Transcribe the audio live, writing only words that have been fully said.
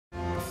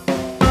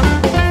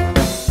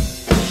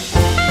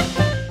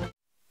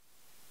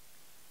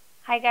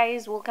Hi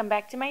guys, welcome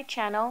back to my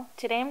channel.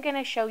 Today I'm going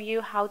to show you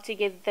how to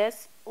get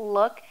this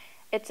look.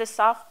 It's a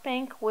soft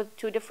pink with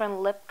two different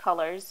lip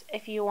colors.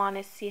 If you want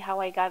to see how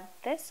I got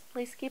this,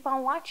 please keep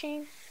on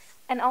watching.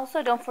 And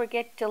also don't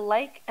forget to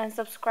like and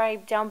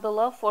subscribe down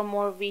below for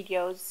more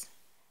videos.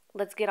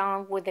 Let's get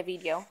on with the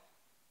video.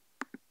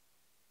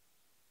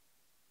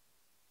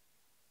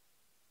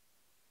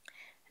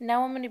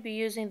 Now I'm going to be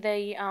using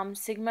the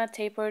Sigma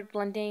Tapered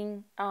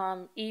Blending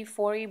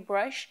E40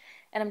 brush,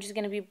 and I'm just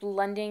going to be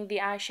blending the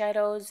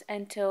eyeshadows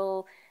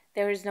until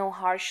there is no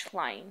harsh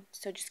line.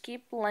 So just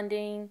keep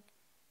blending.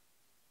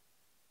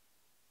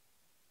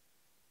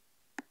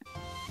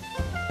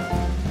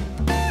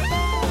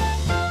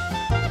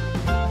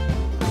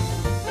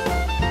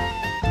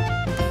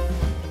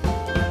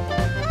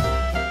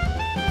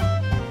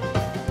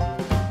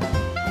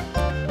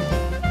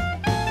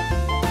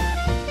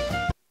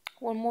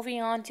 We're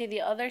moving on to the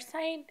other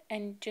side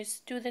and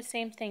just do the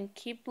same thing.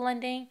 Keep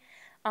blending.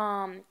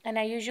 And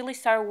I usually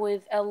start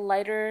with a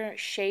lighter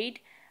shade.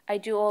 I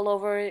do all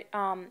over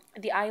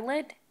the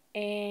eyelid,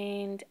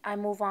 and I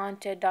move on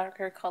to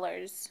darker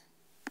colors.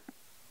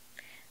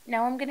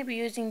 Now I'm going to be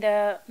using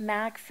the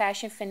MAC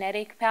Fashion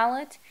Fanatic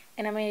palette,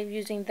 and I'm going to be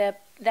using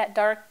that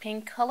dark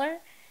pink color,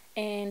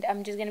 and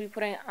I'm just going to be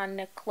putting it on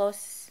the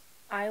close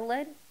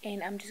eyelid,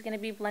 and I'm just going to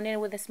be blending it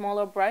with a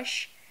smaller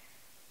brush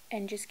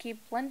and just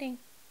keep blending.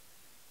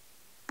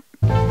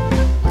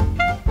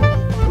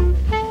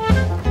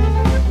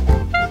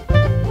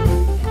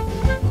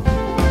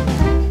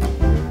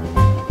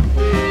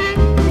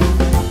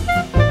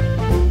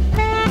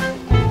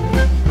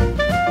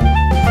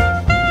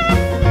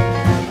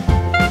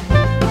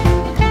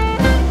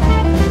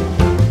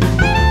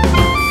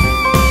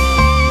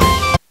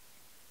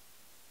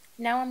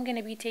 Now I'm going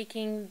to be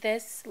taking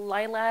this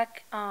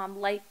lilac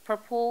light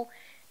purple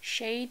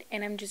shade,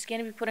 and I'm just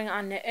going to be putting it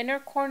on the inner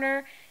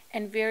corner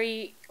and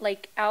very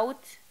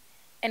out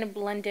and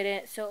blended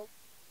it, so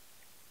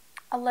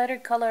a lighter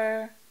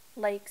color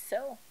like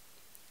so.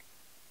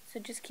 So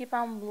just keep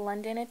on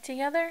blending it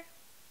together.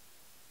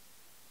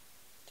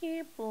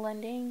 Keep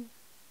blending.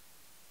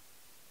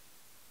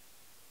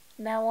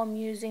 Now I'm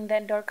using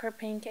that darker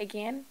pink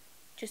again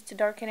just to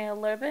darken it a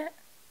little bit.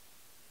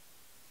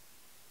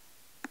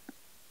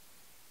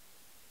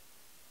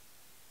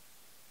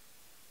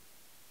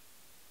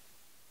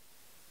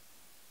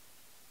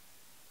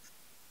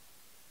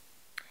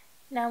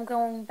 Now I'm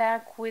going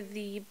back with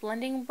the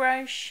blending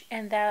brush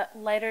and that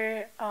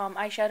lighter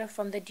eyeshadow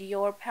from the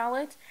Dior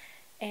palette,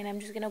 and I'm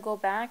just going to go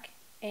back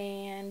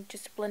and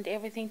just blend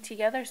everything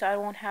together so I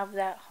won't have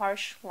that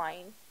harsh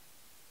line.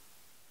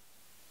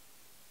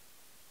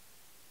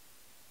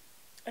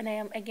 And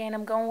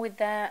I'm going with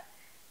that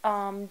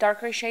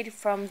darker shade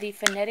from the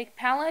Fanatic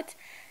palette,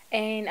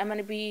 and I'm going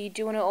to be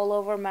doing it all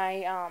over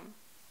my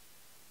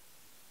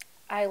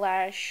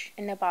eyelash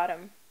in the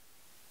bottom.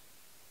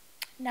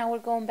 Now we're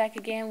going back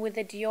again with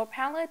the Dior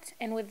palette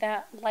and with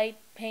that light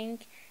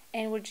pink,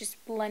 and we're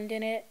just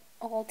blending it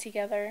all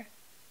together.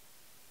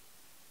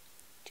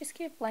 Just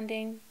keep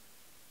blending.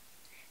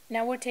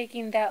 Now we're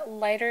taking that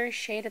lighter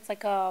shade, it's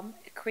like a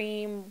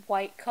cream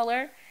white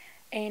color,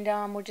 and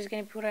we're just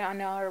going to put it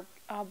on our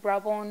brow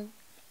bone.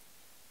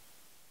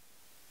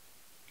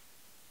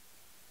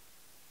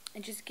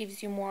 It just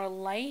gives you more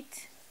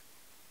light.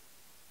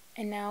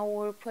 And now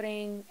we're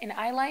putting an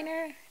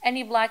eyeliner.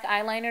 Any black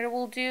eyeliner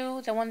will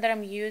do. The one that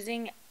I'm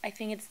using, I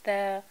think it's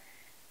the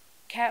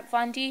Kat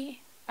Von D.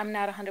 I'm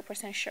not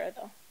 100% sure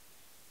though.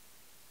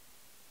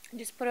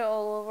 Just put it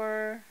all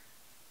over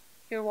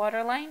your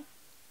waterline.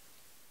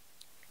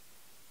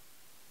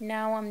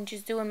 Now I'm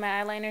just doing my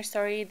eyeliner.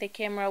 Sorry, the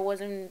camera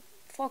wasn't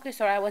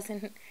focused, or I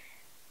wasn't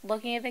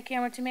looking at the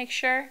camera to make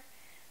sure.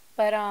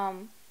 But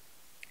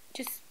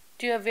just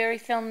do a very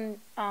thin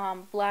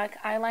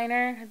black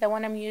eyeliner. The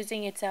one I'm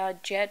using, it's a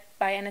Jet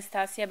by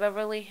Anastasia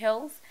Beverly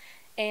Hills,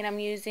 and I'm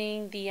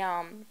using the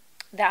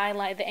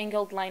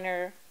angled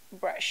liner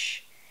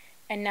brush.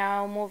 And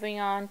now moving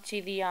on to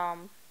the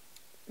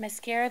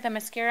mascara. The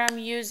mascara I'm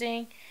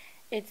using,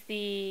 it's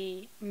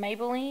the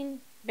Maybelline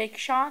Big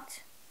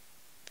Shot.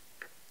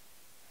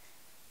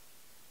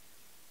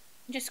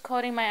 I'm just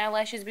coating my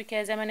eyelashes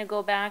because I'm going to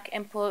go back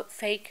and put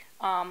fake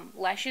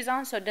lashes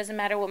on, so it doesn't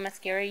matter what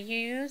mascara you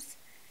use.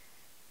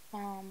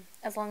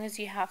 As long as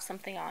you have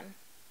something on.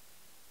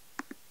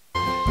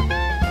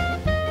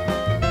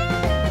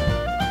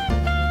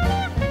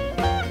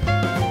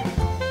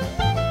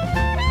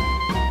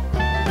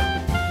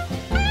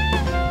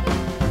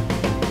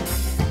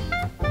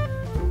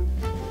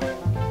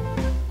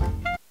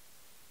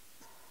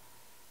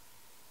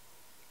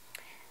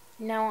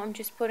 Now I'm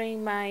just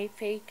putting my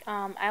fake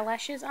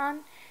eyelashes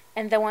on,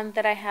 and the one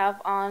that I have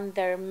on,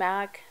 they're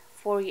MAC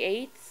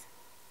 48s.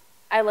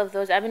 I love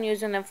those. I've been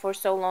using them for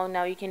so long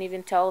now, you can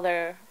even tell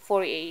they're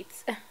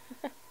 48s.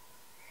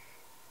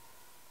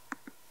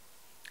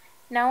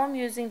 Now I'm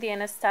using the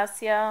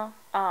Anastasia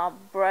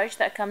brush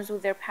that comes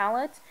with their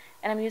palette,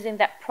 and I'm using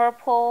that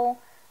purple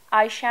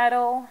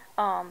eyeshadow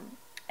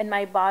in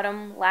my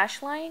bottom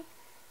lash line.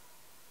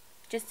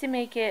 just to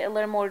make it a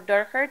little more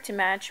darker to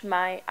match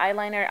my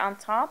eyeliner on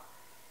top,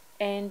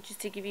 and just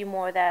to give you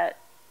more of that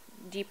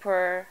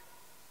deeper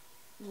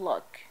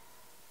look.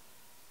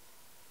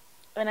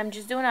 And I'm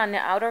just doing on the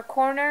outer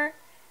corner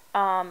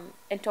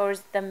and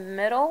towards the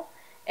middle,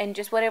 and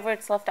just whatever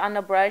it's left on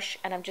the brush,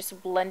 and I'm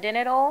just blending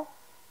it all.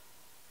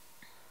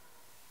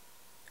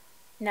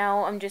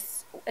 Now I'm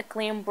just a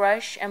clean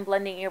brush and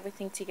blending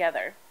everything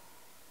together.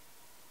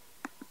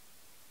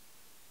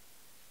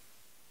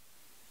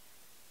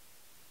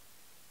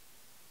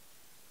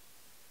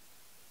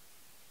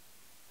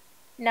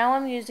 Now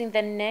I'm using the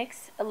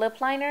NYX lip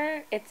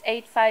liner. It's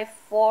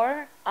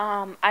 854.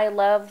 I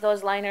love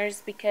those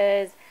liners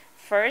because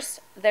first,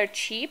 they're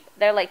cheap.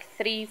 They're like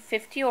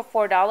 $3.50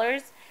 or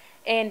 $4,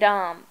 and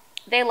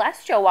they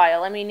last you a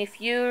while. I mean, if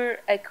you're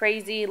a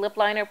crazy lip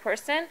liner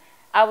person,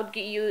 I would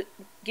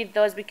get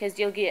those because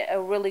you'll get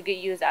a really good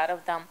use out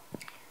of them.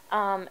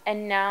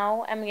 And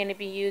now I'm going to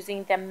be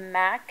using the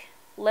MAC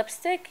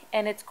lipstick,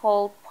 and it's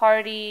called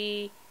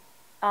Party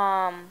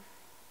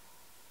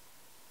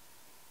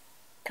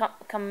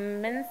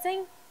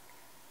Commencing.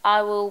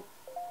 I will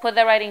put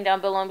the writing down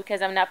below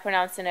because I'm not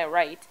pronouncing it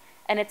right.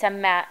 And it's a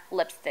matte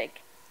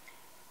lipstick.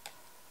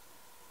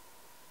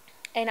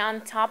 And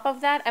on top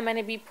of that, I'm going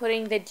to be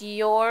putting the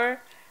Dior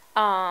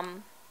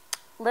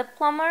lip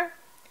plumber.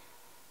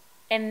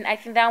 And I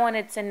think that one,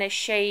 it's in the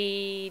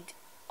shade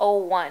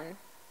 01.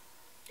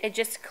 It's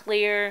just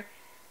clear,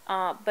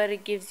 but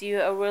it gives you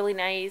a really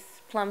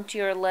nice plump to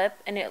your lip,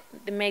 and it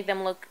make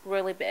them look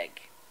really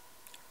big.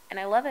 And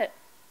I love it.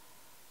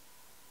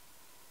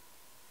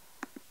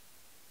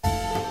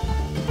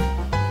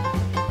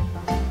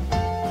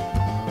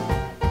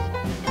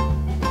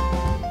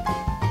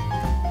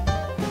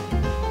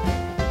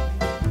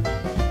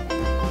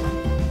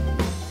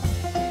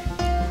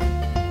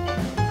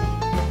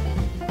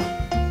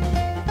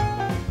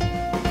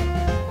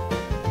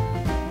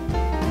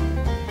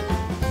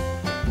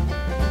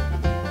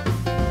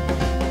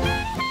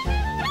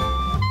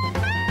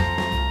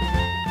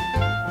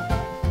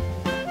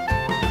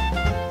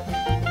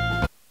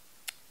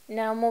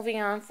 Now moving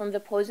on from the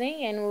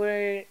posing, and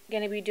we're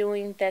going to be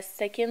doing the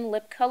second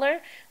lip color,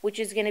 which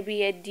is going to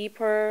be a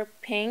deeper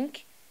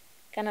pink,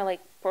 kind of like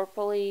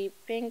purpley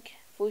pink,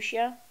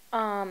 fuchsia.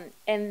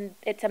 And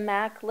it's a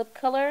MAC lip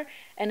color,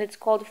 and it's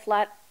called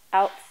Flat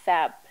Out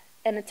Fab,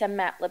 and it's a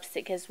matte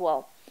lipstick as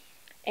well.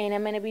 And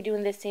I'm going to be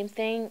doing the same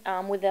thing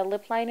with the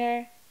lip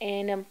liner,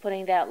 and I'm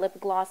putting that lip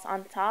gloss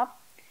on top.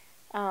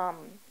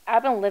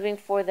 I've been living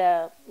for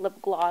the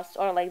lip gloss,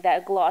 or like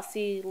that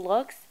glossy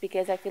looks,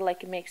 because I feel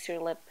like it makes your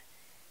lip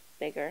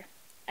bigger,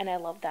 and I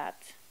love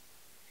that.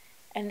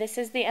 And this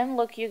is the end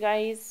look, you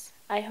guys.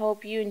 I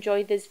hope you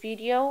enjoyed this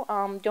video.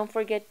 Don't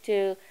forget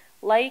to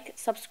like,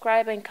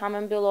 subscribe, and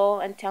comment below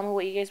and tell me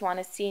what you guys want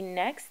to see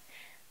next.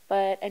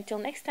 But until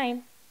next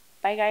time,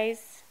 bye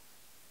guys.